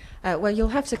 Well, you'll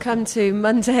have to come to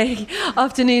Monday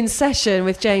afternoon session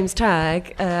with James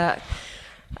Tagg.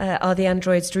 Are the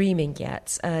androids dreaming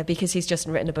yet? Because he's just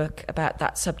written a book about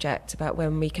that subject, about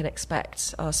when we can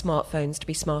expect our smartphones to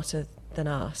be smarter than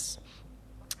us.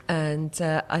 And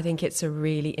I think it's a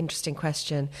really interesting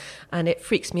question, and it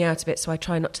freaks me out a bit, so I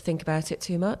try not to think about it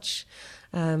too much,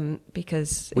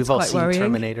 because we've it's all quite seen worrying.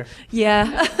 Terminator.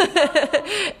 Yeah,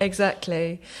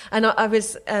 exactly. And I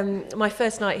was my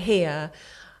first night here,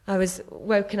 I was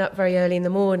woken up very early in the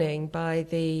morning by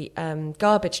the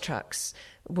garbage trucks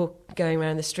going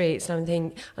around the streets,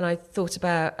 and I thought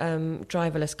about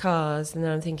driverless cars, and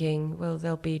then I'm thinking, well,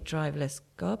 there'll be driverless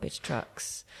garbage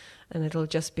trucks, and it'll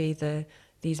just be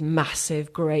these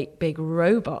massive, great, big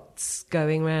robots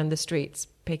going around the streets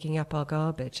picking up our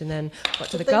garbage, and then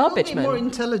what do the garbage men? They will be more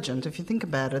intelligent if you think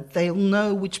about it. They'll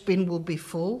know which bin will be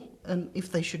full, and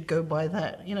if they should go by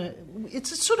that.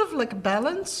 It's a sort of like a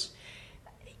balance.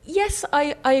 Yes,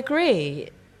 I agree,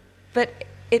 but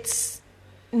it's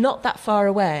not that far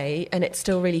away, and it's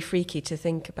still really freaky to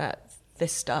think about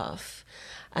this stuff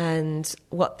and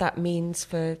what that means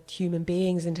for human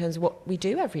beings in terms of what we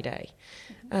do every day.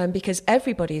 Because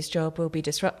everybody's job will be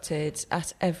disrupted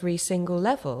at every single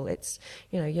level. It's,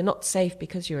 you're not safe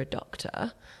because you're a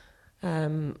doctor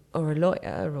or a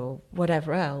lawyer or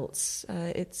whatever else.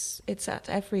 It's at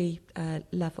every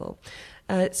level.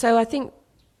 So I think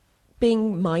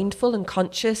being mindful and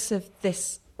conscious of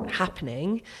this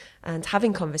happening and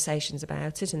having conversations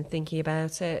about it and thinking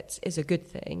about it is a good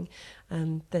thing.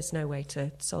 There's no way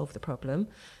to solve the problem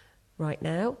right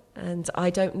now, and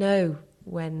I don't know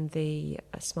when the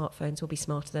smartphones will be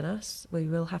smarter than us. We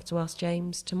will have to ask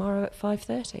James tomorrow at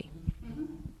 5:30.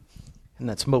 And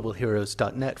that's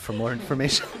mobileheroes.net for more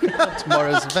information on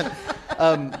tomorrow's event.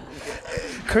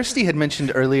 Kirsty had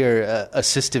mentioned earlier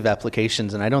assistive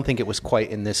applications, and I don't think it was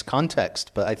quite in this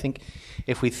context, but I think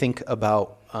if we think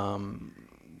about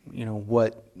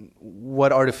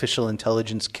what artificial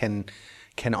intelligence can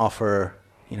offer,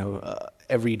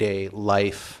 everyday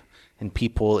life and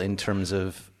people in terms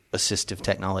of assistive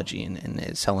technology, and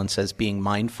as Helen says, being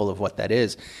mindful of what that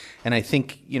is. And I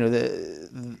think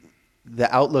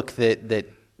the outlook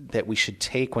that we should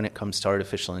take when it comes to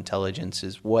artificial intelligence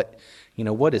is what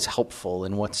is helpful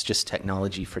and what's just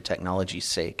technology for technology's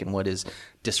sake, and what is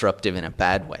disruptive in a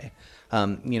bad way.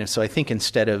 So I think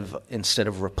instead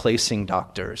of replacing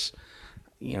doctors,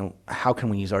 how can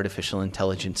we use artificial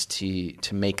intelligence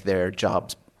to make their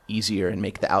jobs easier and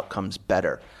make the outcomes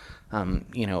better?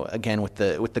 Again, with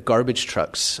the garbage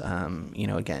trucks,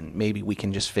 again, maybe we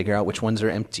can just figure out which ones are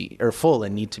empty or full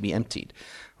and need to be emptied,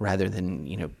 rather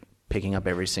than picking up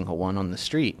every single one on the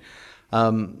street.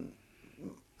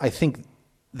 I think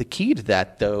the key to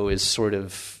that, though, is sort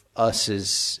of us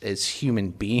as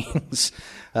human beings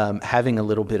having a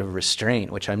little bit of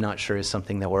restraint, which I'm not sure is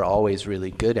something that we're always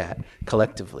really good at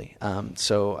collectively.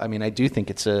 So, I mean, I do think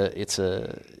it's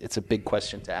a big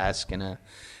question to ask and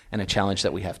a challenge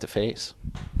that we have to face.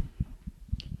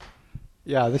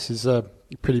 Yeah, this is a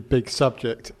pretty big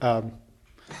subject.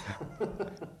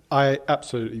 I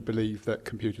absolutely believe that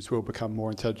computers will become more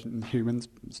intelligent than humans.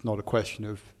 It's not a question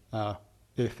of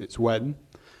if, it's when.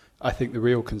 I think the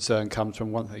real concern comes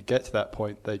from once they get to that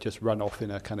point, they just run off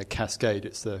in a kind of cascade.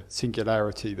 It's the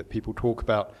singularity that people talk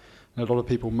about. And a lot of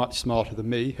people much smarter than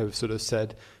me have sort of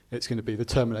said it's going to be the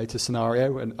Terminator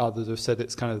scenario, and others have said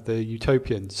it's kind of the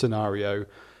utopian scenario.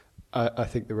 I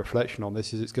think the reflection on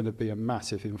this is it's going to be a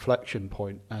massive inflection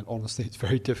point, and honestly it's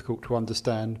very difficult to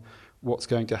understand what's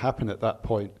going to happen at that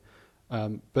point.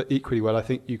 But equally well, I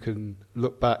think you can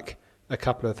look back a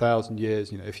couple of thousand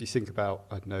years, if you think about,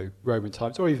 I don't know, Roman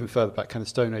times, or even further back, kind of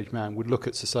Stone Age man would look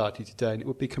at society today and it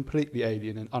would be completely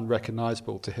alien and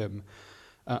unrecognisable to him.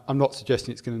 I'm not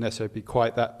suggesting it's going to necessarily be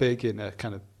quite that big in a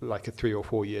kind of like a 3 or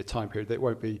 4 year time period. It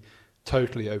won't be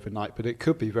totally overnight, but it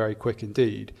could be very quick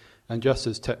indeed. And just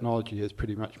as technology has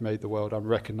pretty much made the world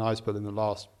unrecognisable in the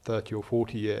last 30 or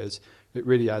 40 years, it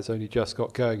really has only just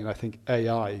got going. And I think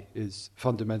AI is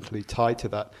fundamentally tied to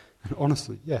that. And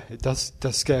honestly, yeah, it does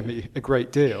scare me a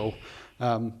great deal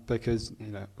because,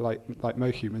 like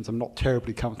most humans, I'm not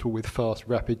terribly comfortable with fast,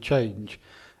 rapid change.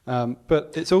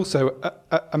 But it's also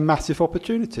a massive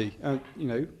opportunity.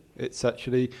 It's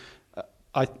actually,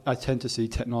 I tend to see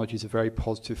technology as a very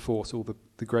positive force, all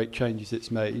the great changes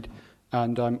it's made.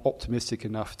 And I'm optimistic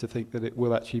enough to think that it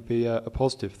will actually be a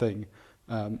positive thing.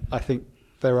 I think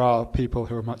there are people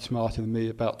who are much smarter than me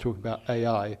about talking about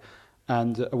AI.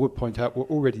 And I would point out we're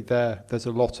already there. There's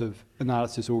a lot of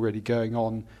analysis already going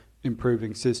on,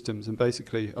 improving systems. And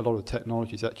basically a lot of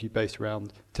technology is actually based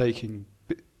around taking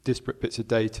disparate bits of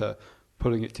data,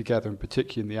 pulling it together, and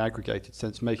particularly in the aggregated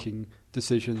sense, making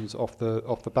decisions off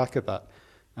the back of that.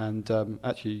 And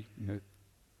actually,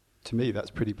 to me,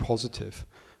 that's pretty positive.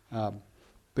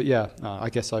 But yeah, I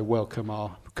guess I welcome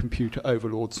our computer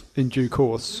overlords in due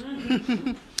course.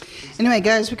 Anyway,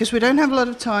 guys, because we don't have a lot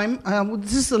of time,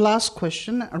 this is the last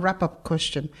question, a wrap-up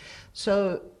question.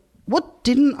 So what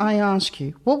didn't I ask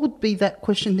you? What would be that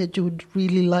question that you would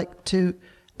really like to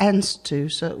answer to?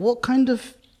 So what kind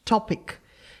of topic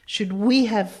should we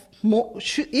have more,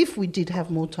 if we did have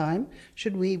more time,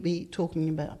 should we be talking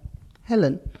about?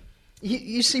 Helen,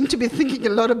 you seem to be thinking a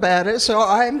lot about it, so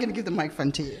I am going to give the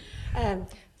microphone to you.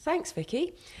 Thanks,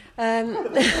 Vicky.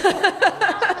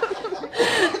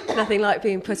 Nothing like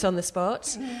being put on the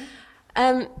spot.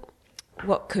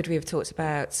 What could we have talked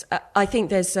about? I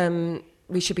think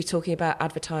we should be talking about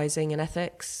advertising and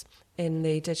ethics in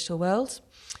the digital world,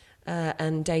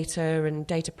 and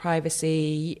data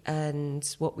privacy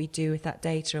and what we do with that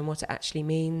data and what it actually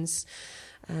means,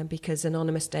 because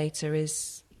anonymous data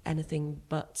is anything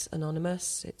but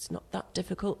anonymous. It's not that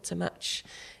difficult to match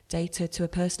data to a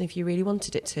person if you really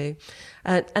wanted it to.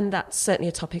 And that's certainly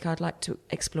a topic I'd like to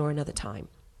explore another time.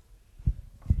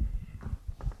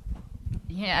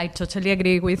 Yeah, I totally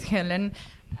agree with Helen.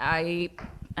 I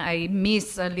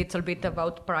miss a little bit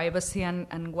about privacy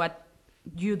and what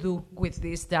you do with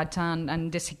this data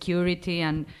and the security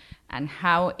and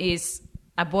how is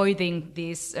avoiding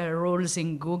these rules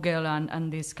in Google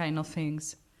and these kind of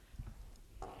things.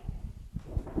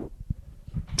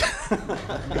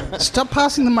 Stop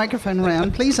passing the microphone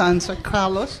around. Please answer,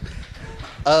 Carlos.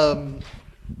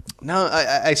 No,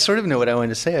 I sort of know what I wanted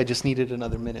to say. I just needed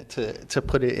another minute to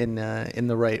put it in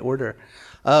the right order.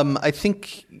 I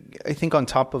think on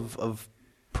top of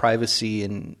privacy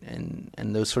and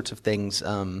those sorts of things,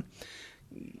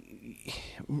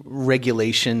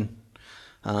 regulation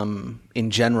in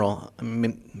general. I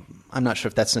mean, I'm not sure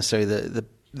if that's necessarily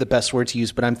the best word to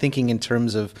use, but I'm thinking in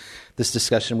terms of this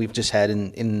discussion we've just had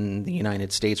in the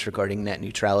United States regarding net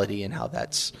neutrality and how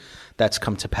that's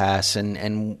come to pass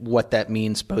and what that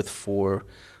means both for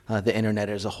the internet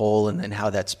as a whole and then how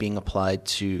that's being applied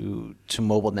to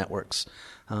mobile networks.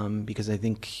 Because I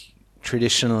think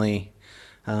traditionally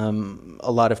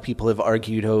a lot of people have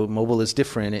argued, oh, mobile is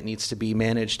different, it needs to be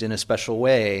managed in a special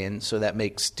way, and so that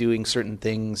makes doing certain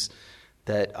things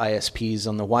that ISPs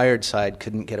on the wired side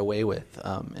couldn't get away with.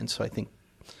 And so I think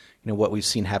what we've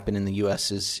seen happen in the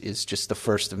U.S. is just the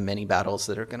first of many battles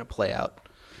that are going to play out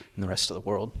in the rest of the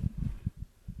world.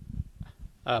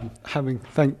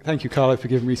 Thank you, Carlo, for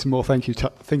giving me some more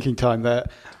thinking time there.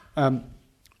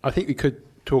 I think we could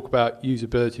talk about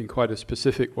usability in quite a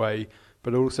specific way,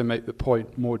 but also make the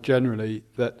point more generally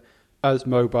that as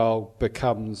mobile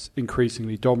becomes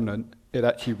increasingly dominant, it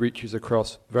actually reaches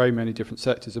across very many different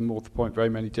sectors and, more to the point, very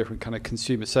many different kind of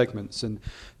consumer segments. And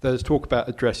there's talk about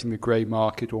addressing the grey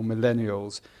market or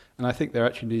millennials, and I think there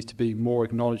actually needs to be more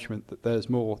acknowledgement that there's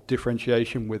more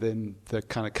differentiation within the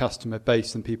kind of customer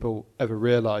base than people ever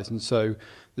realise. And so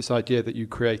this idea that you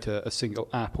create a single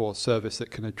app or service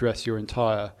that can address your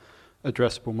entire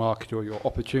addressable market or your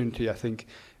opportunity, I think,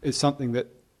 is something that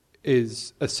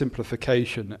is a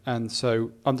simplification. And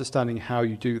so understanding how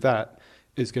you do that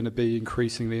is going to be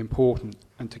increasingly important.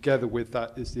 And together with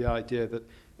that is the idea that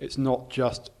it's not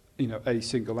just a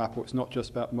single app, or it's not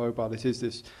just about mobile. It is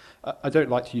this, I don't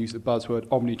like to use the buzzword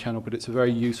omnichannel, but it's a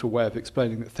very useful way of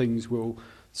explaining that things will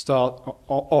start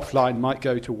offline, might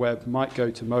go to web, might go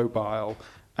to mobile,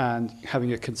 and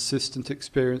having a consistent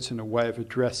experience and a way of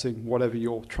addressing whatever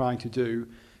you're trying to do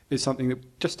is something that we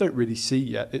just don't really see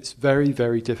yet. It's very,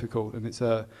 very difficult, and it's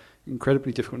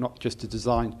incredibly difficult not just to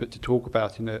design but to talk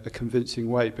about in a convincing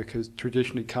way, because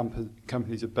traditionally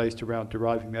companies are based around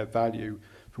deriving their value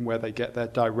from where they get their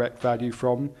direct value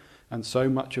from, and so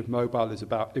much of mobile is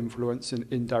about influence and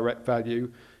indirect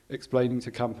value. Explaining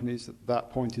to companies that that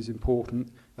point is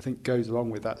important, I think, goes along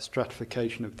with that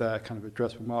stratification of their kind of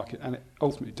addressable market, and it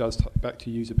ultimately does tie back to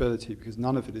usability, because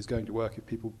none of it is going to work if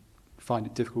people find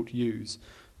it difficult to use.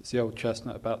 It's the old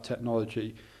chestnut about technology.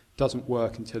 It doesn't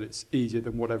work until it's easier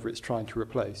than whatever it's trying to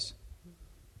replace.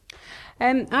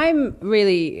 I'm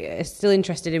really still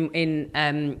interested in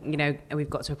we've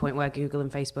got to a point where Google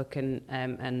and Facebook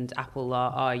and Apple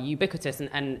are ubiquitous,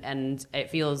 and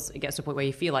it gets to a point where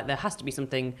you feel like there has to be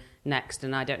something next.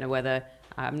 And I don't know whether,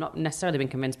 I've not necessarily been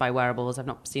convinced by wearables. I've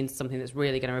not seen something that's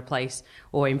really going to replace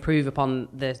or improve upon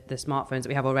the smartphones that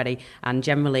we have already, and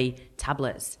generally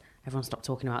tablets. Everyone stopped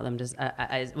talking about them.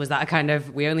 Was that a kind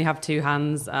of, we only have two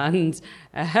hands, and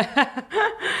or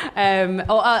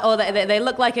they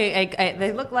look like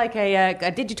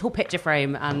a digital picture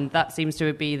frame, and that seems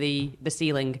to be the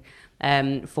ceiling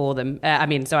for them.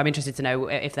 So I'm interested to know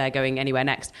if they're going anywhere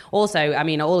next. Also,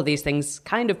 all of these things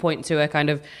kind of point to a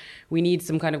kind of, we need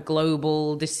some kind of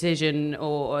global decision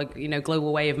or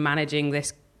global way of managing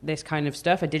this kind of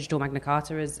stuff, a digital Magna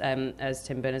Carta, as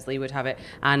Tim Berners-Lee would have it,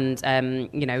 and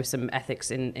some ethics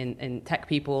in tech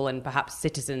people, and perhaps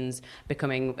citizens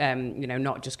becoming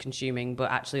not just consuming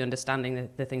but actually understanding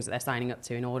the things that they're signing up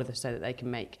to in order so that they can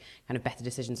make kind of better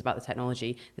decisions about the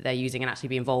technology that they're using and actually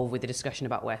be involved with the discussion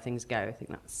about where things go. I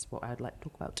think that's what I'd like to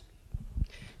talk about.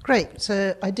 Great.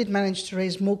 So I did manage to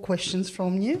raise more questions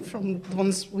from you, from the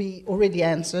ones we already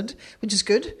answered, which is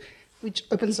good, which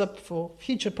opens up for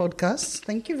future podcasts.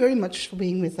 Thank you very much for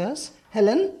being with us.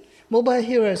 Helen, Mobile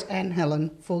Heroes, and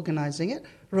Helen for organising it.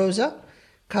 Rosa,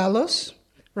 Carlos,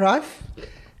 Rafe,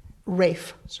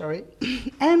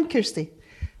 and Kirsty.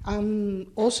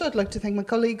 Also, I'd like to thank my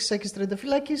colleagues, Sakis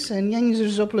Tridafilakis and Yannis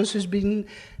Rizopoulos, who's been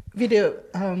video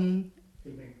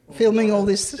filming all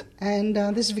this. And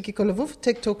this is Vicky Kolovov,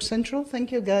 Tech Talk Central.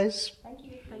 Thank you, guys.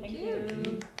 Thank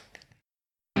you.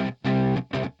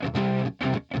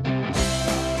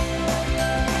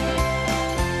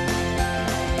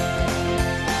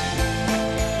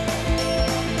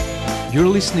 You're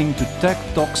listening to Tech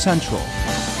Talk Central.